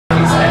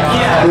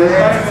The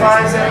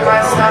butterflies in my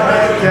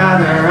stomach, yeah,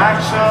 they're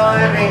actual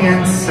living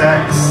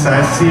insects.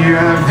 I see you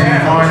every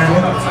morning.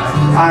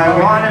 I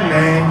wanna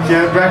make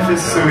you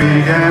breakfast so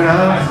we get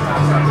up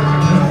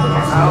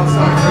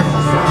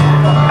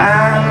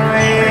and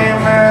we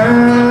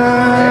move.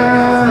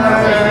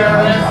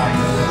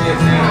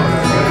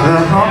 The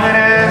home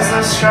is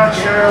a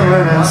structure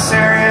with a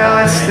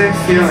surrealistic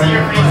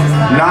feeling.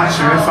 Not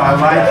sure if I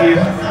like you,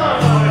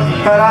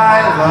 but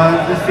I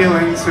love the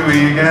feeling till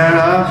we get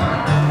up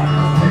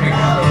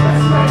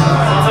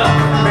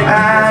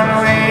and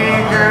we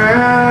groove.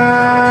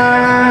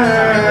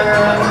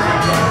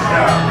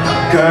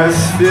 'Cause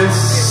this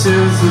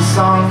is a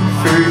song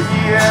for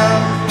you,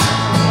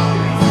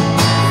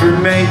 for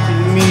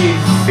making me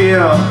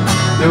feel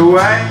the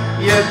way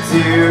you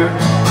do.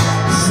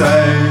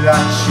 Said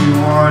that you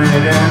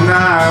wanted and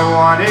I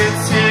wanted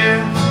to.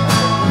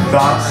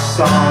 Thoughts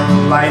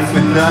on life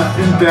with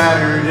nothing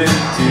better to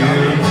do.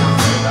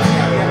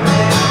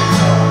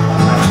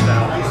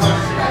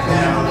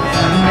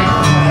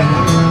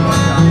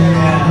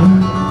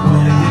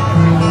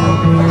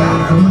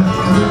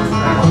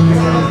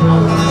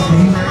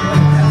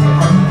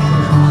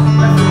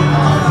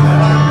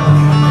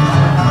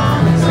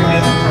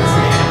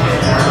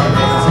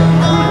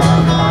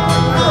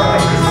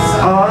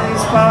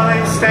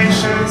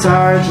 Stations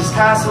are just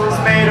castles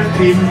made of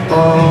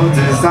people,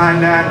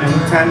 designed and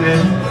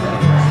intended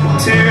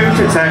to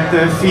protect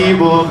the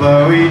feeble,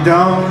 but we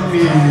don't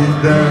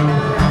need them.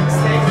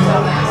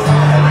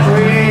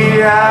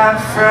 We have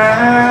friends.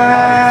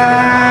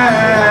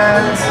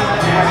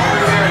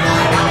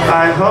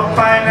 I hope I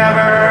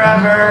never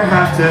ever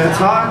have to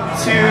talk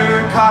to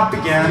a cop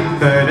again,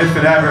 but if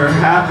it ever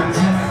happens,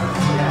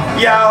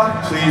 yo,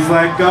 please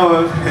let go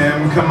of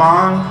him, come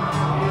on.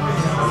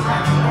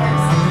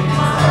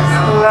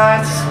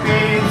 Let's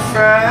be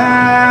friends,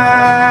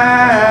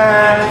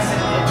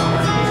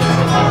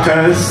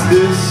 'cause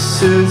this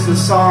is a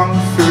song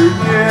for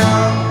you,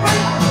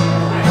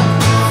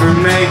 for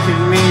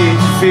making me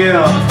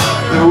feel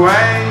the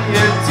way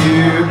you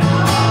do.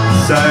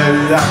 Said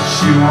that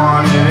you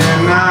wanted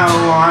and I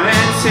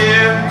wanted to.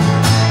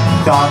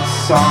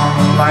 Thoughts on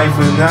life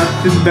with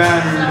nothing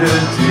better to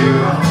do.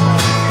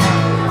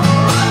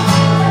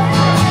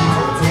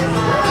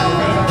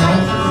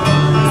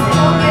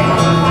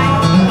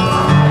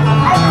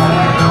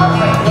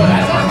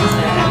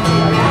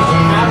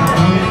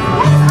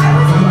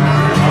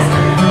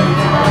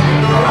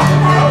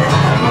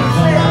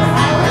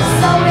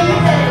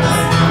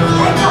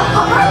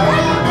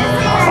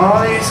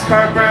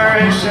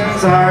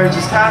 Corporations are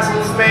just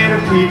castles made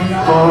of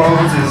people,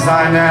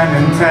 designed and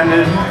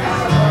intended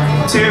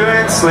to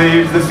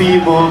enslave the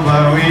feeble,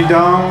 but we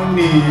don't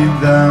need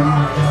them.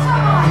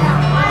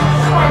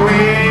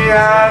 We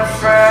have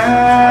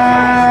friends.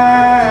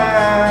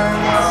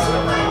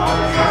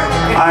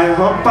 I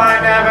hope I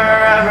never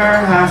ever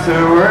have to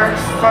work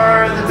for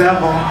the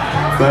devil,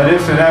 but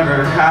if it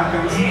ever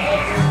happens,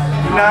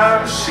 no,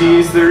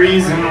 she's the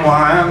reason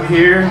why I'm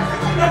here.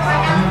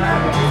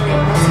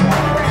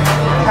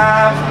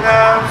 Have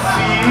no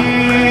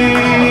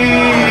fear,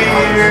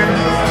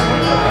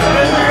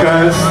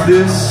 'cause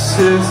this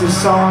is a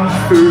song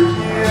for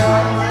you,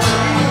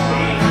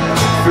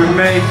 for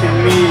making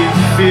me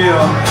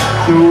feel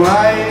the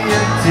way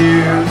you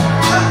do.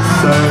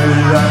 So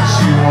that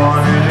you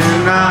wanted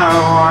and I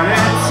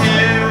wanted to.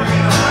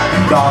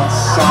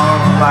 Thoughts on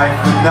life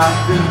with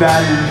nothing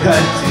better to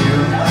do.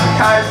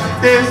 'Cause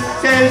this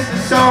is a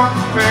song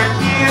for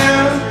you,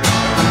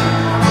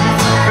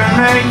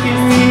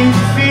 making me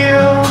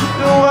feel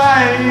the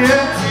way you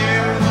do.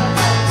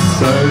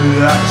 So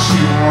that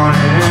you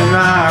wanted and I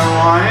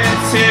wanted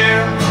to.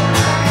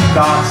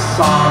 Thoughts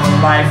on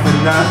life with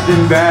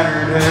nothing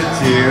better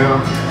to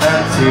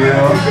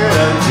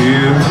do,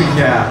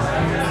 yeah.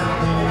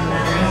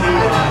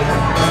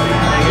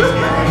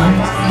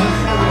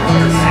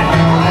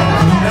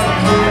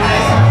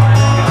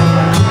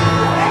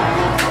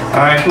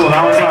 Alright, cool,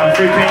 that was on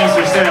Free Paintings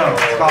for Sale.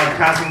 It's called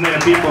Castles Made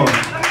of People.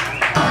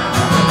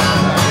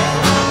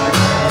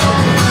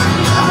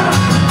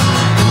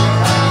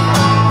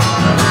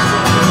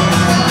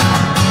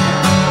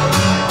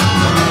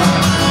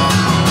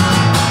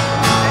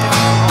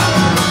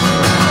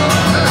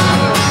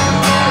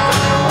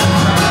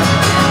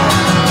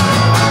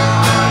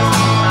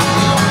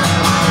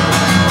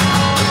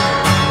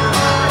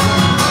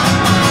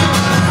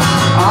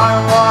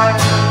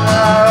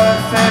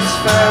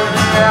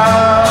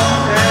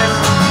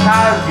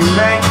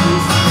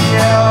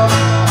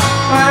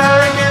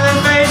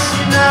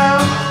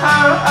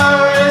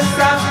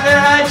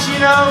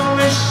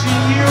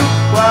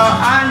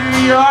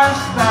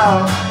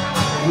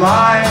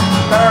 My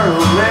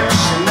thorough lips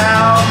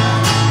Chanel.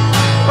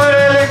 Put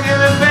a look in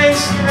the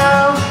face, you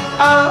know.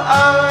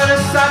 Oh, and a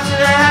stop to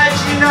the head,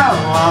 you know.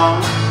 Oh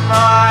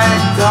my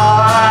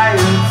God, I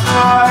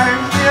adore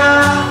you.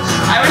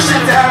 I wish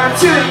that there were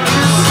two of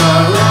you, so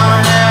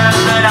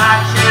that I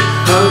could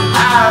both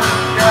have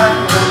you.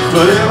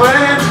 But it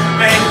wouldn't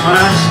make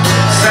much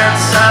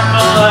sense. I'm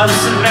full of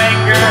some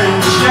anger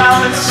and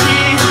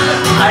jealousy.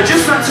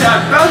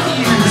 both of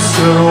you,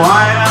 so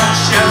why don't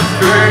you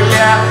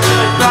forget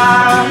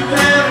about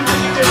him?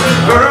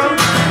 Girl,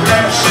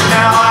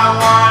 now I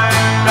wanna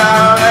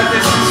know that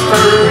this is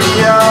for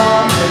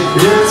real.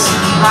 It's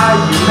how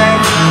you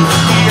make me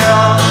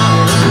feel.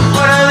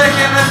 When I look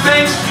in the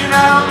face, you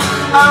know,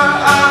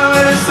 oh,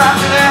 when it's up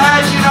to the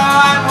head, you know,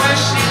 I'm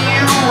wishing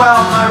you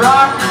well. My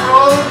rock and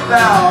roll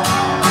bell,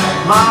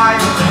 my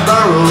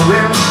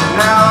Berlin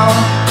Chanel.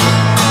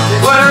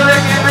 When I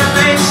look in the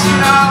face, you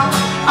know,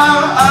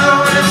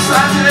 oh, when it's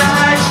up to the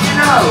head, you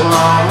know,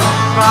 oh,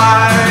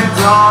 my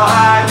doll,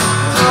 I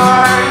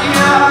adore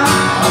you.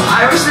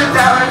 I wish that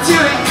that were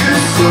doing you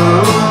so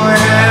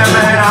him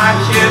and I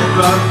could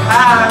both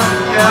have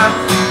you,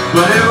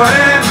 but it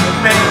wouldn't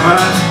make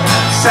much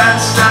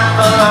sense. I'm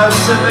full of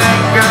some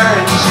anger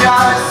and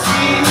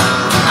jealousy.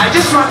 I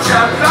just want to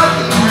love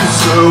you,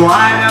 so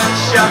why don't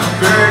you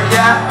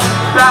forget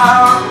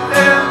about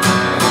him?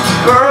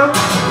 Girl,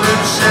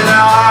 listen,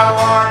 I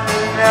want to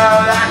know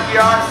that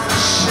you're for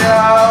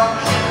sure.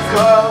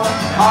 Go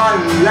on,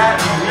 let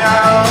me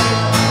know.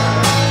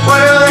 When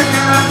I look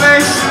in the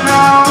face, you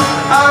know,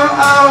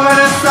 oh, when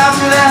it's up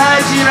to the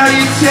head, you know,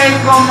 you take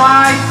all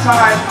my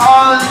time,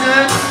 all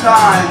the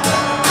time.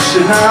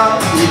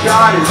 Chanel, you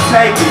gotta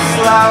take it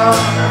slow.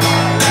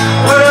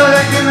 When I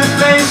look in the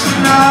face,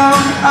 you know,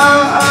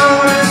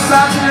 oh, when it's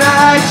up to the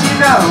head, you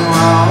know,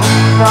 oh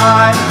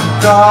my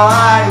God,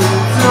 I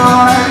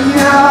adore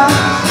you.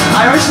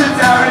 I wish that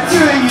I were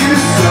doing you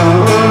so,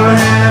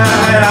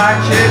 and I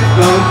could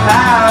both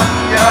have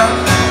you,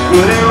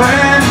 but it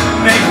wouldn't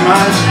make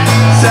much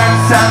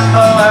sense. I'm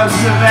full of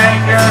some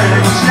anger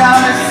and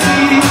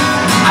jealousy.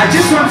 I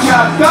just want to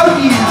have both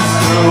you,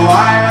 so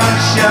why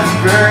don't you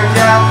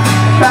forget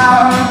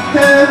about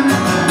him?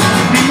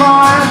 Be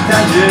more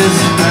than just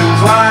friends.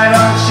 Why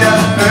don't you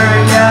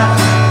forget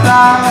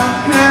about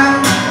him?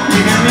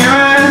 You can be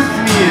with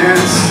me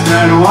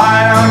instead.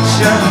 Why don't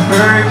you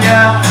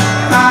forget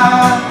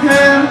about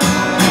him?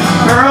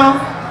 Girl,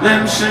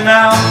 Lim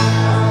Chanel.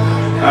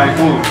 Alright,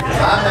 cool.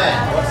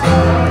 Amen.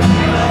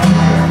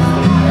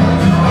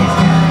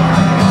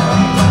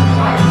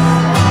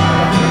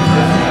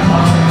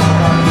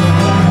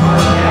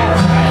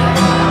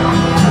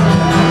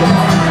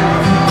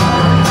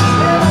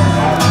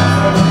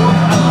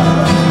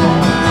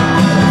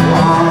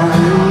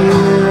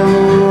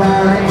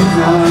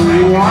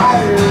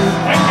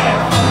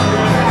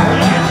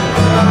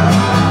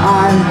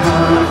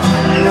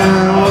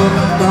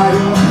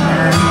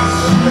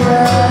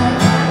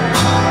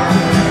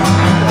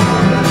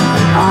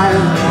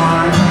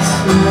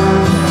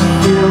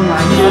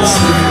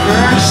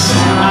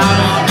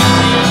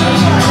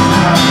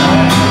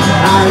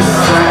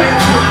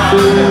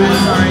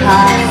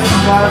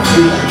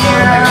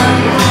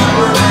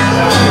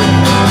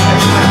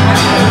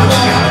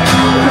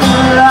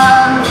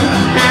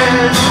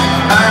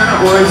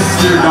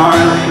 Oyster,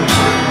 darling,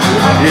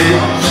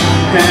 it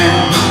can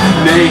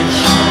make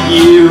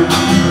you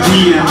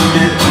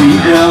vehemently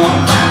ill.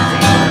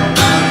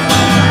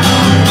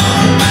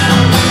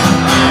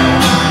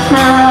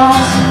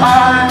 Girls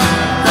on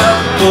the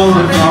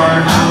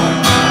boulevard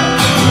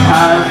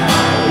have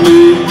me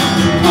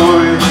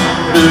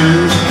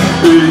pointed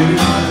in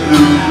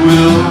the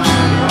will.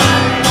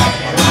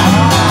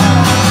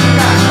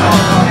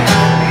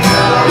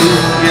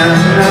 If you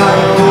know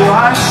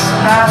what's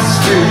best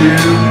for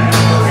you,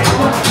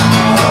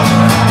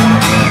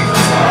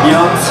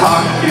 your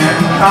talking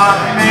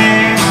caught me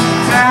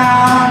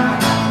down.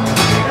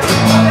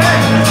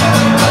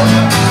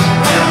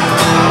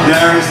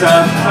 There's a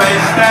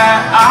place that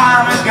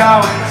I'm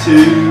going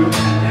to,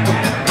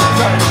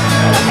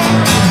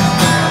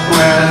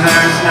 where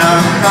there's no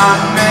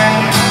coming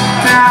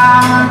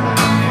down.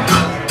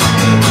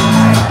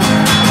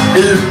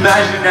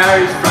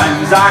 Imaginary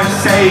friends, I'm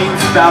saying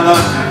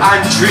fellows,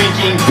 I'm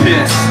drinking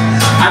piss,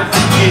 I'm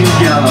thinking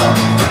yellow.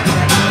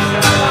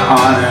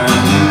 I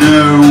don't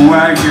know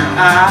where you're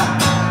at.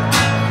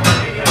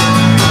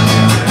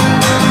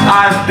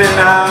 I've been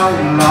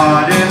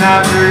outlawed in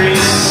every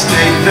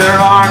state. There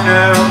are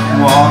no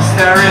walls,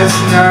 there is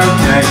no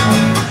gate.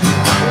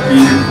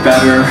 You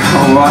better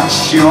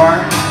watch your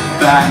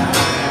back.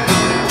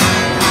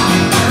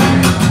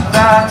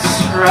 That's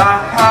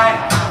right,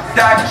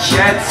 the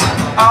kids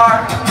are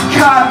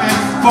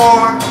coming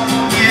for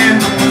you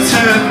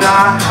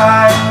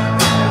tonight.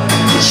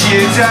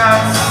 You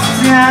don't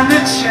stand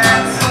a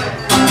chance.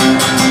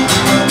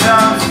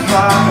 Don't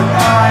fall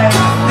right,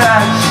 the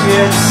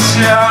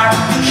kids are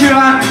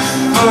coming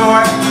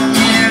for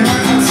you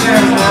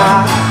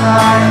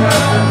tonight.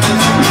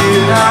 You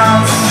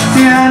don't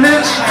stand a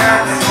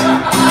chance.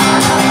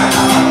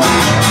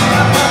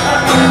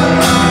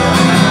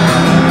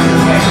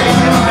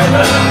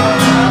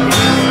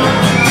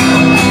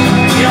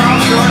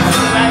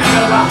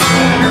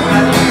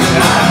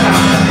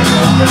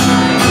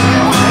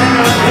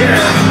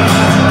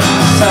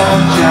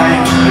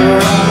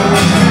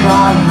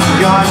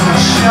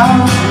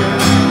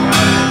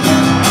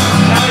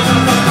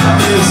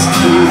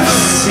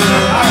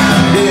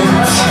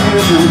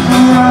 Into the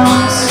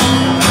world.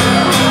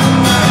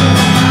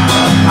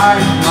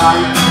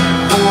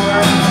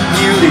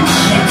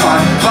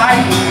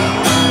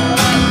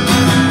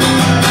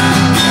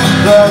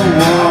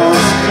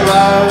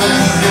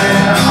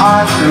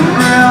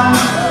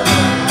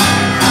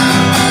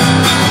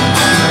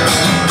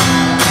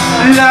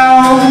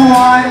 No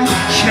one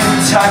can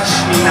touch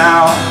me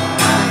now.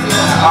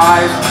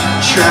 I've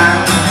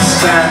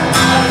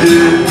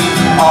transcended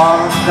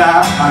all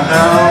that I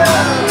know.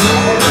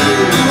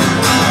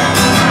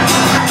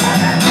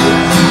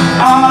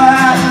 All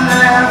that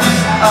lives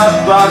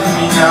above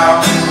me now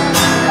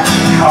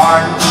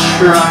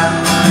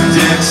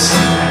contradicts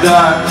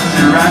the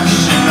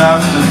direction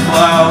of the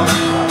flow.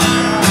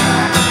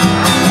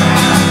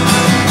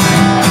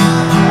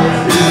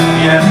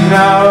 You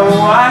know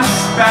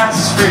what's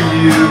best for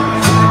you.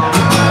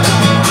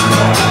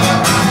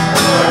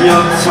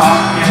 You'll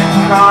talk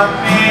and calm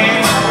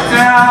me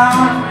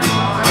down.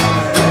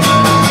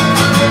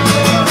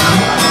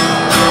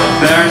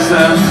 There's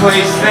a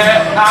place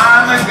that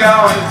I'm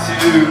going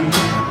to,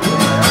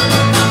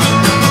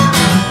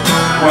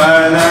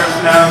 where there's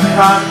no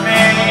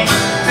coming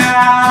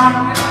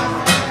down.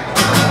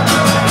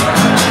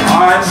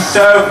 I'm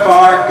so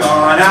far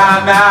gone,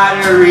 I'm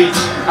out of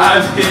reach.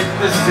 I've hit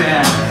the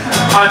sand,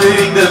 I'm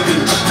hitting the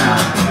beach now.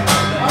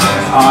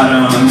 I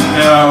don't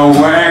know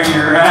where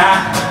you're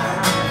at.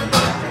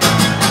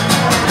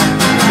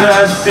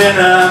 The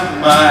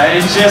cinema,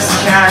 it just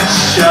can't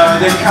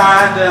show the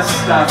kind of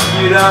stuff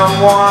you don't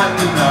want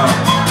to know.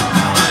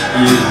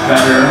 You'd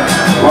better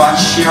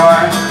watch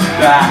your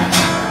back.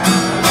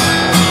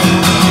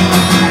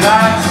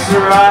 That's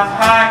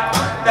right,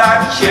 the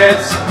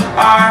kids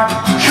are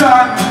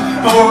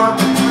coming for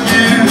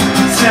you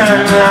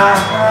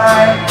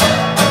tonight.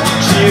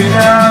 You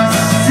don't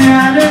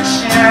stand a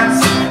chance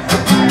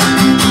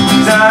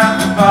to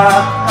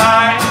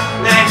fight.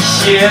 The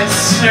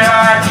kids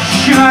are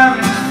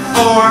coming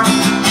for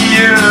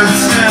you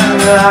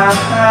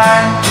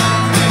tonight.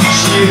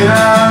 You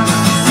don't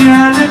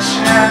stand a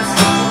chance.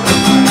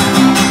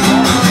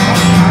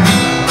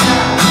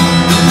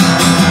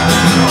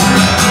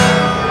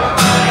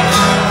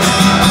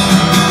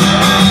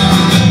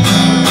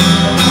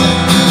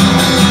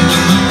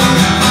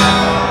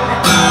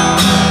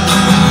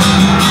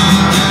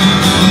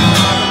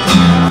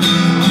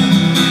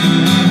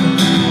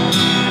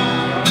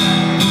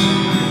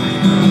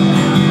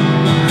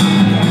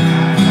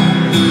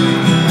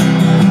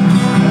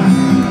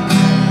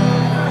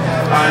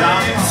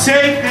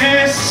 Take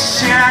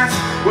this chance,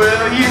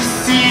 will you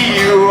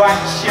see what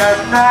you're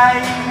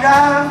made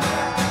of?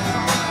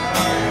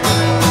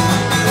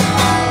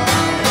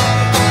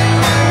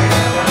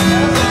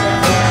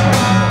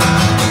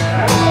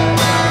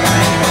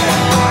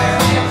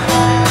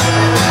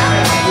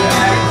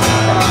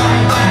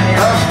 A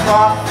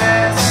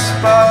prophet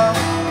spoke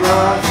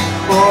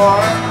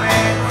before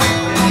me.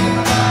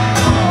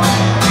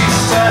 He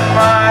said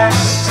my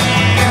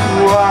seed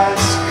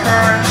was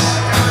cursed.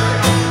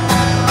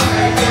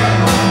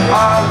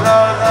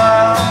 Although the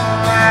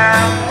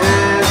land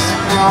is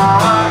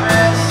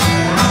promised,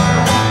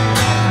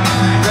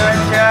 the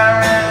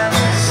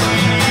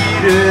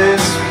guaranteed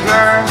is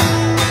birth.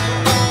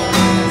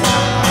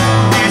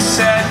 He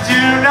said,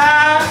 do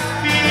not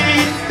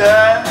feed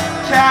the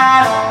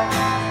cattle.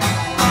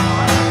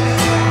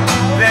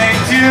 They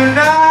do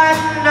not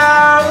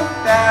know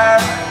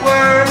their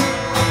worth.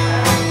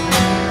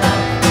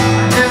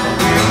 If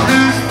we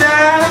lose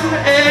them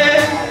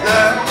in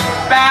the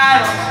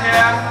battle,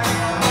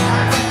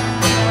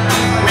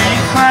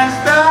 cleanse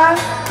the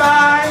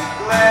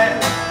violet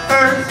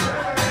earth.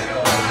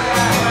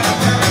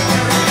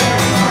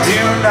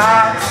 Do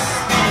not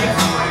speak,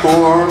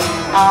 for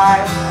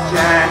I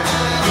can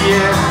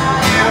hear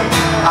you.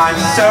 I'm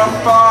so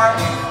far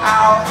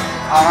out,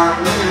 I'm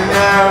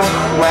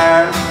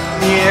nowhere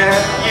near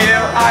you.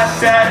 I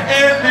said,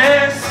 in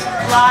this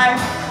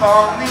life,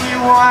 only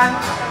one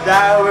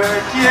that we're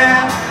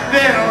given.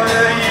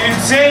 Will you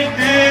take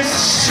this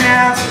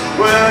chance?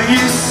 Will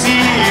you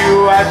see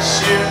what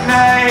you're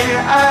made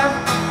of?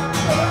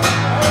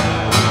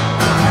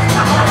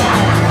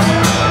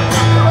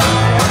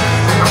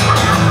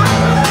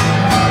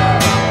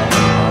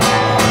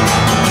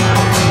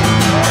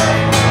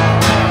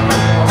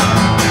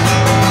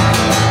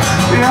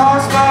 We all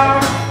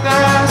spoke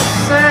the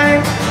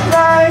same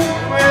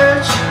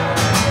language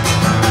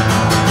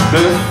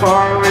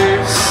before we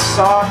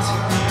sought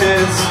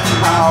His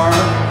power.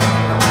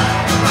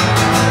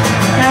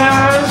 It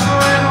was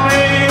when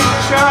we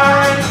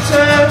tried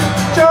to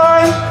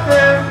join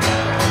Him,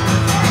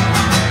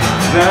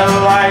 the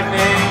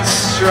lightning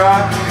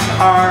struck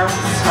our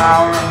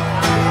tower.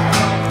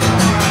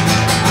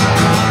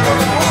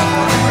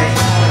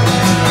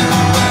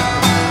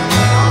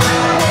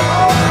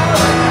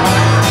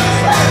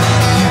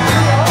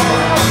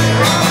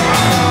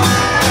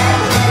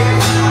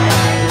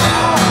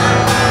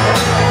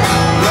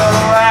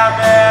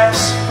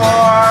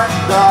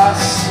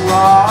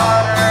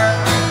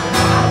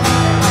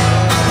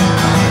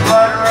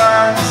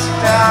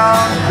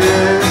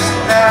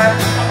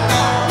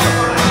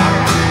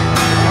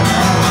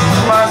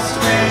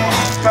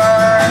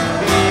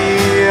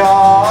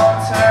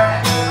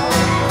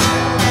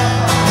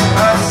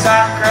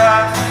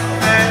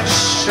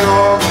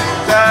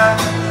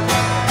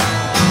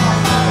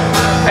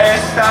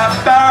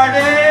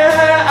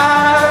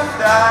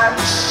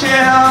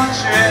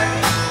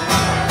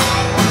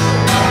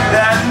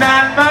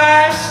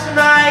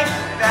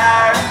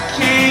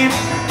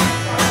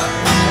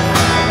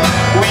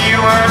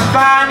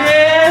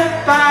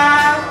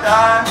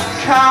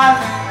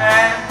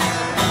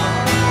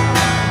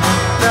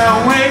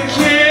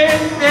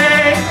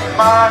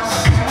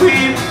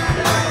 weep.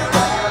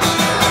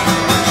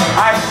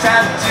 I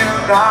said do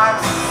not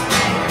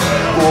speak,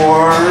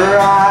 or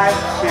I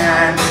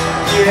can't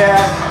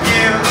get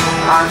you.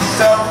 I'm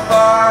so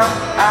far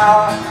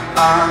out,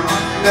 I'm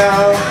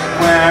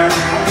nowhere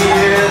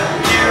near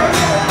you.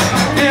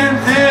 In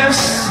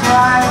this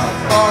life,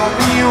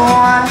 only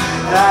one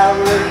that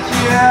would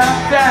give.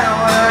 Then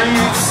will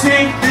you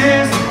take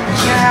this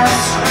chance?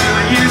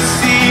 Will you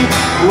see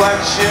what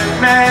you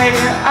made?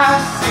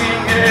 I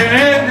sing it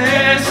in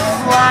this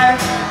life,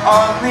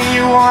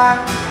 only one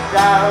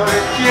that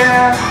would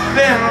give.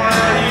 Then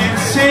will you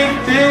take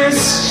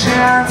this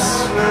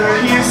chance?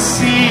 Will you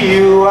see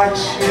what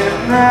you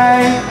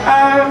made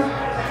of?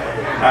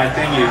 Alright,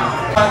 thank you.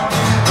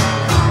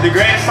 The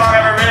greatest song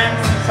ever written,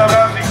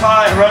 sometimes we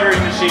call it Rotary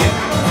Machine.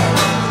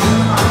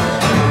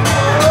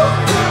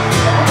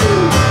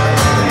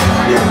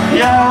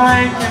 You're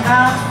waking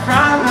up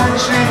from a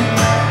dream,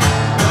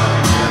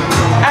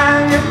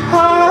 and you're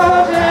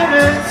holding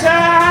a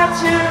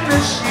tattoo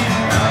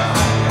machine.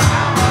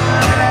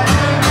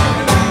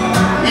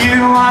 You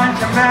want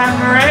to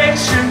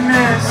commemorate your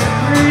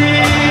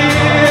misery.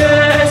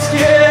 Let's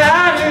get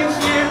out of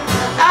here,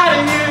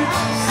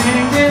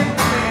 singing.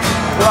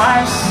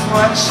 Life's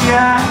what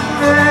you're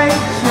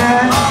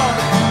making.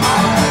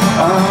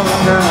 Oh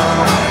no,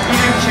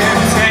 you can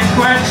take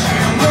what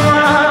you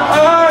want,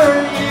 or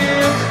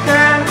you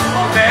can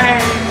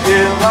make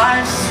it.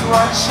 Life's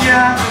what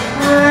you're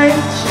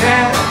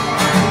making.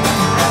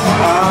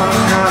 Oh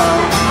no,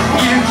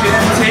 you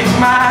can take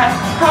my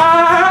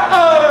heart,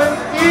 or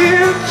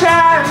you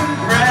can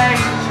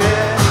break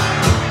it.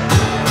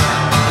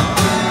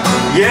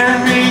 Give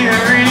me a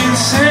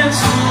reason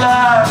to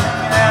love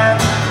again.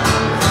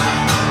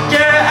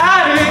 Get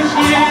out of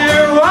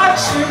here,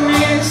 watching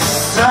me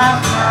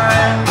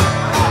suffering.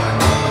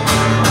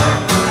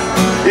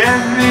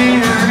 Give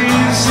me a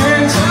reason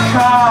to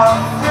call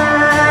a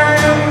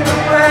friend.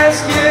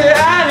 Let's get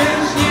out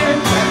of here,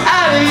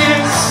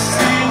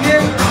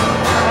 singing.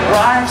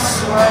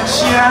 Life's what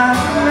you're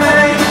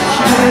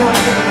making.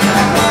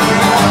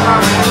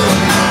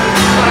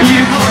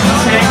 You can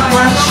take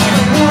what you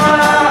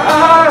want,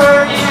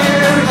 or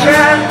you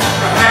can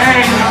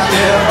make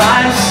it.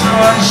 Life's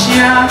what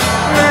you're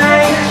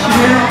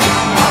making.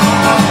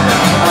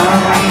 Oh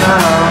no,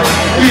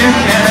 you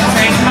can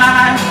take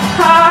my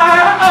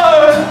heart,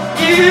 or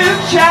you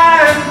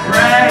can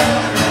break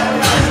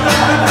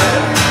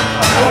it.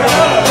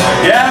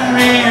 Give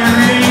me a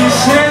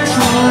reason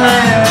to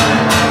live.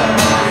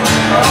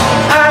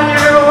 And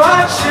you're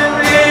watching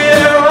me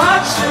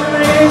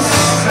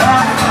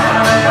suffer.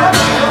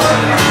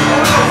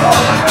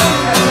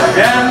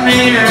 Give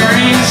me a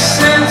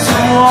reason to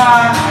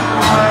walk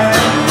away.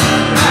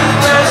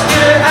 Let's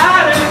get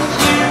out of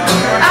here,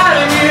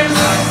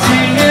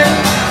 singing.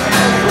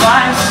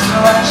 Life's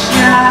what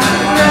you're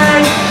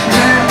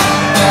making.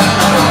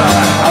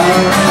 Oh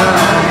no,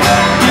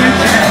 you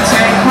can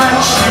take what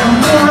you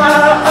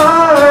want,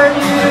 or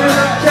you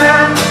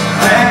can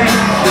make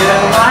it.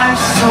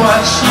 Life's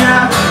what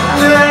you're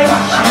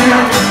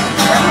making.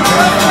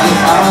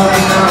 Oh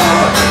no,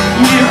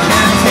 you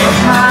can take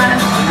my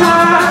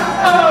heart,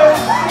 or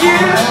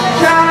you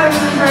can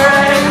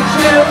break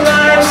it.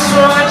 Life's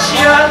what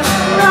you're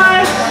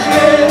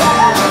making.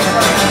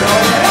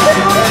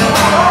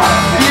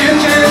 You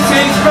can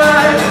take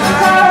my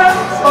heart,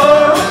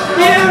 or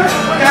you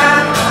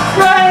can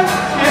break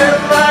it.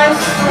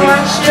 Life's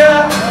what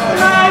you're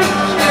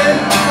making.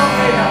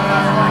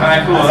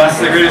 Alright, cool. That's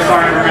the greatest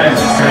song ever written.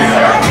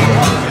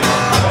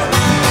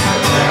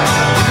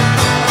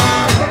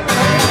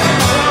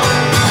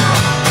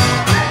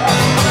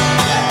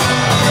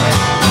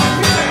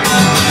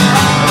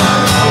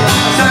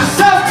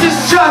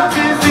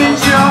 Self-destructive in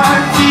your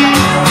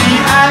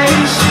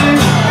deviation.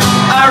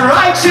 A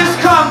righteous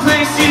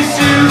complex used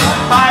to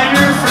hide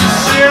your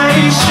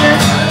frustration.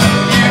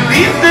 You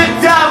leave the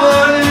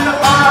devil in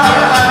all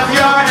of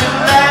your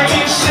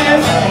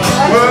elation.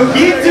 Will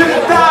he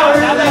devour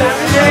the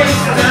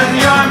taste of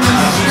your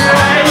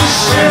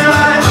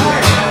frustration?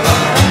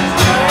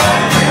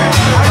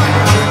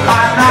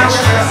 I'm not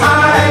sure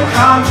I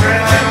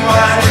comprehend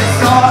what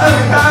it's all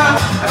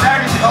about. I've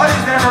never seen all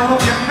these never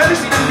hope you've never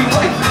seen anything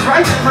like this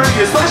right in front of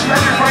you. Especially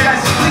right in front of you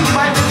guys. Please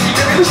might have seen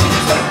it.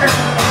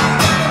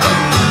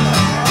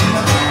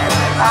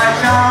 I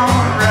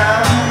don't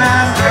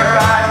remember,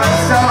 I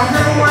was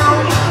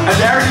overwhelmed. And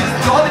there it is,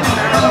 all the things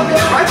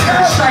right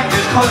there, shine,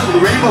 it's colorful. The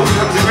rainbow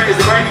becomes the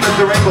greatest, the gray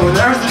becomes the rainbow. And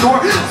there's the door,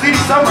 it's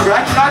leading somewhere, but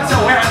I cannot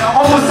tell where. And I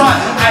almost saw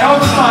it.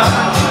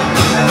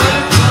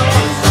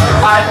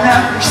 I've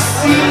never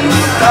seen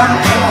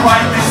something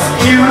quite this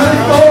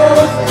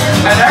beautiful.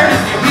 And there it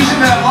is, the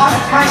illusion that I've lost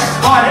my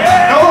spot.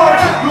 No more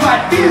who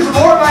had fears of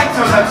more light,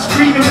 so I'm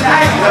screaming in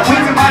agony, I'm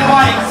waving my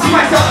body. See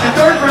myself in the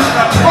third person,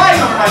 I'm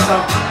flying over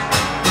myself.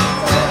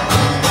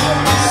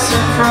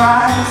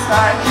 Surprised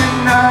I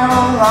can no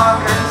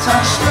longer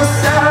touch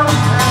myself.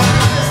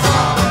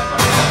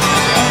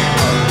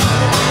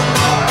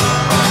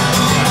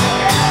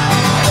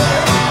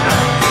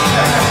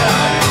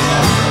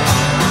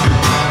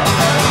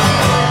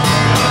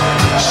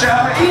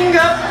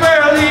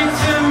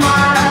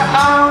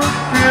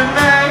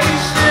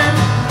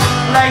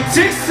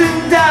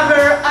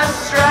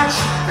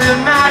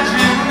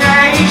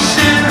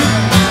 station.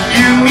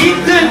 You meet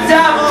the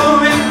devil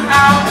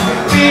without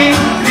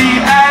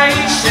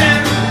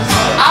mediation.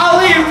 I'll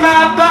leave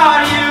my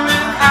body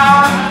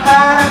without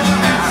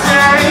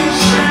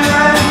hesitation.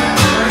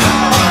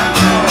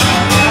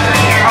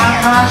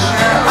 I'm not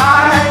sure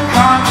I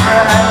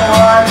comprehend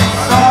what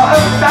it's all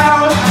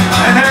about.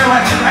 And then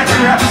when I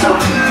turn around, so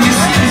you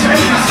see this right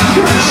here,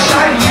 you were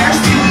shining here,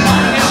 see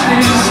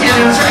it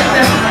was right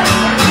there.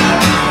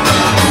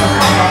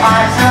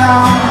 I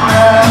don't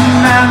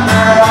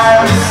remember,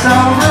 I was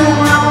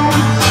overwhelmed.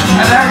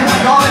 And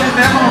everything, all in his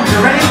memo,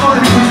 you're ready for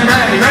the news,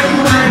 you're ready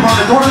for the rainbow,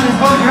 the door of his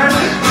boat, you're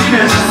ready. You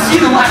can see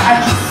the light,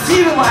 I can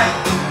see the light.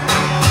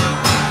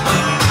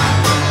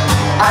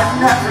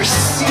 I've never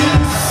seen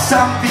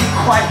something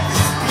quite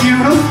this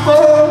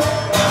beautiful.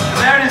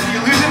 There it is, the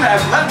illusion that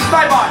I've left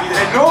my body,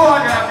 that I no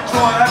longer have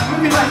control of. I'm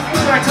moving my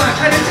finger until I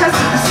try to test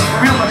it. This is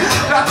for real, but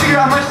I'm not figuring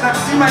out much. I've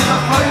seen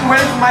myself floating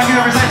away from my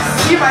universe. I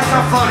see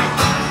myself floating.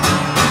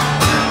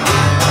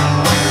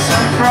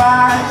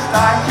 Surprised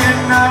I can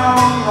no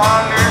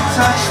longer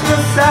touch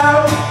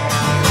myself.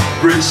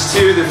 Bridge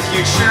to the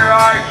future,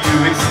 are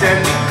you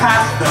extending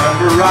past the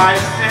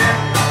horizon?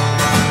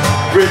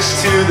 Bridge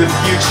to the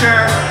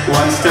future,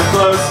 one step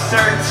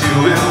closer to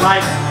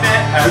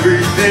enlightenment.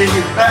 Everything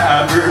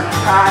that ever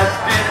has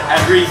been,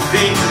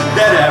 everything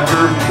that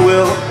ever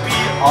will be.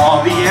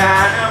 All the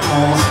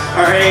animals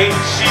are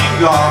aging,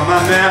 all my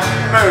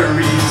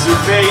memories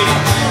are fading.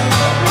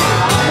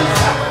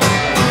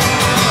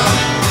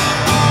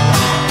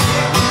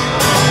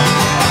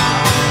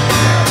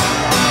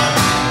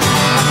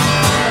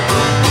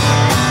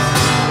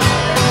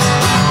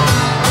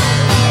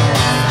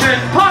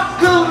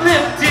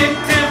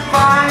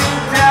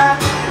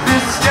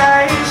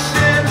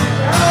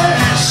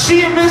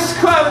 She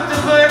misquote the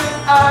book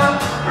of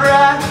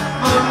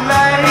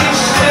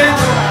Revelation.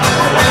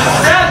 The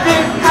 7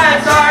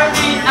 heads are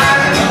the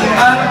enemy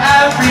of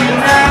every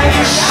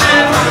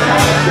nation.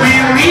 We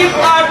leave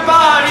our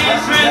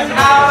bodies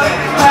without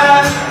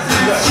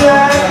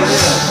hesitation.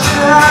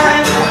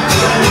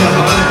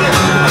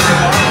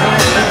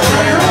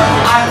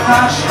 I'm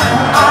not sure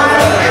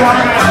I'm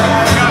coming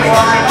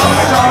what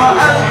it's all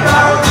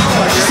about.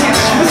 You see,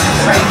 this is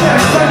right there.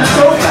 It's done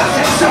so fast.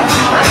 It's so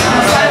fast.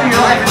 It's out of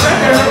your life. It's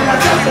right there.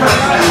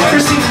 You're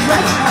seeing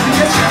threats happening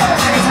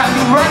yesterday. It's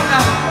happening right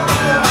now.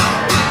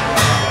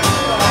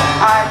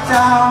 I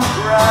don't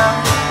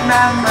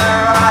remember.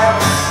 I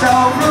was so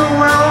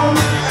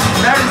overwhelmed.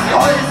 There is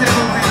all it is that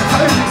will be the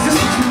colors that exist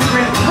between the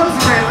gray and the colors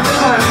of gray and the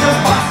color of those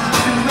boxes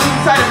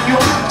inside of you.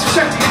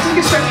 Destructing and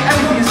deconstructing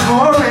everything is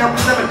glowing up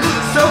with them.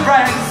 It's so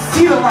bright. I can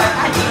see the light.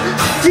 I can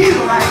see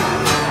the light.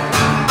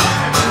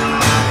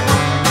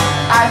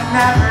 I've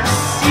never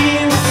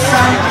seen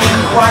something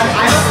quite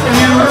this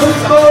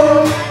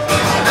beautiful.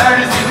 There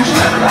it is, the illusion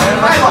that I'm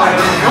my body.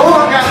 No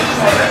longer have to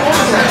say that.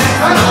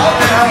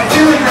 I'm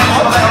feeling that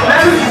I'll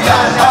never be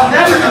back. I'll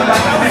never come back.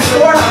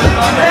 Before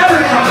I'll never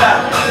come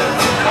back.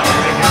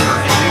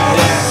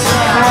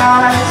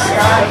 Surprised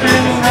I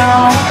can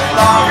no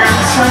longer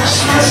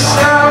touch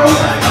myself.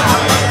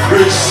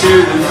 Bridge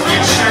to the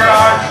future,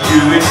 are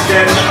you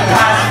extending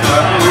past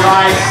the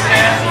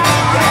horizon?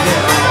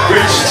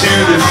 Bridge to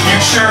the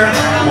future,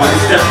 one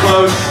step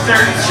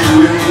closer to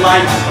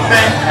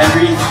enlightenment.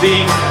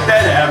 Everything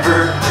that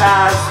ever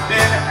has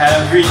been,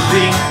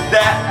 everything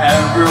that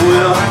ever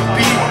will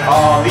be.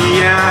 All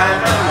the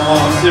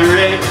animals are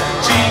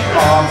aging,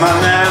 all my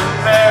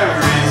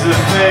memories are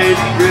fading.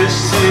 Bridge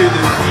to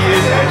the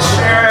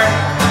future,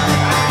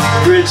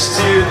 bridge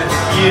to the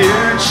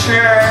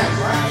future,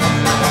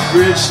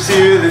 bridge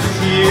to the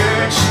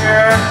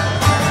future,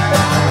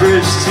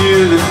 bridge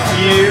to the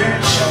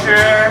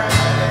future.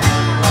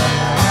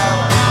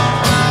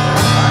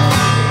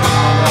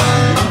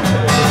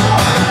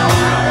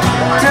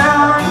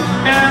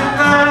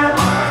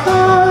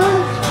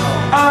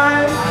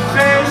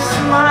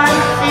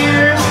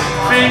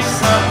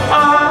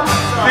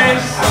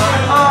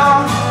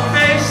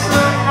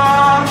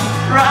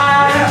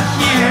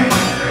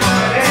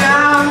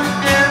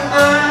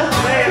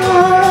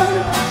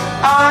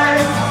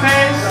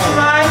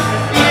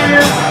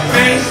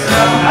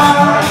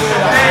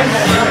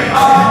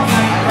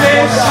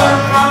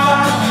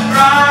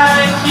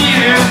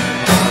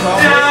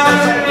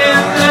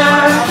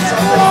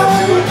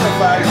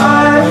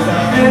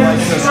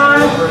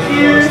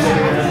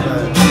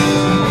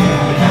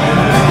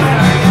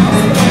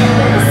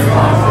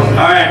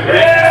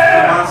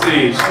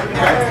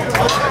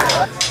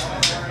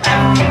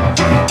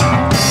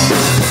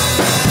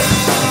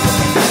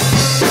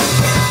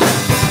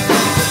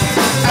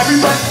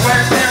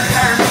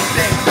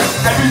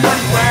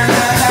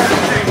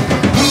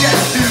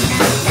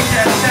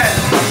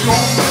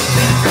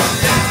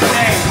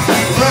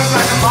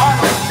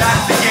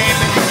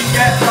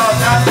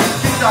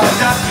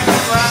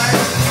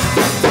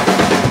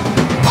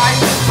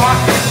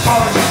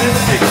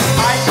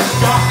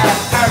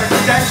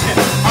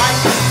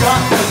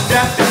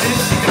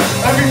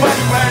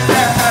 Everybody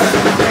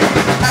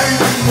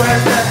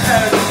wears their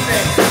hair the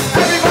same.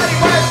 Everybody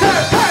wears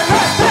their hair the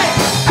same.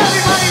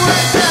 Everybody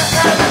wears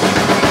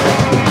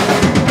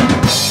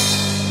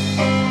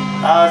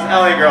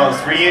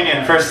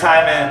reunion, first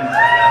time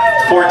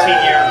in 14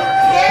 years.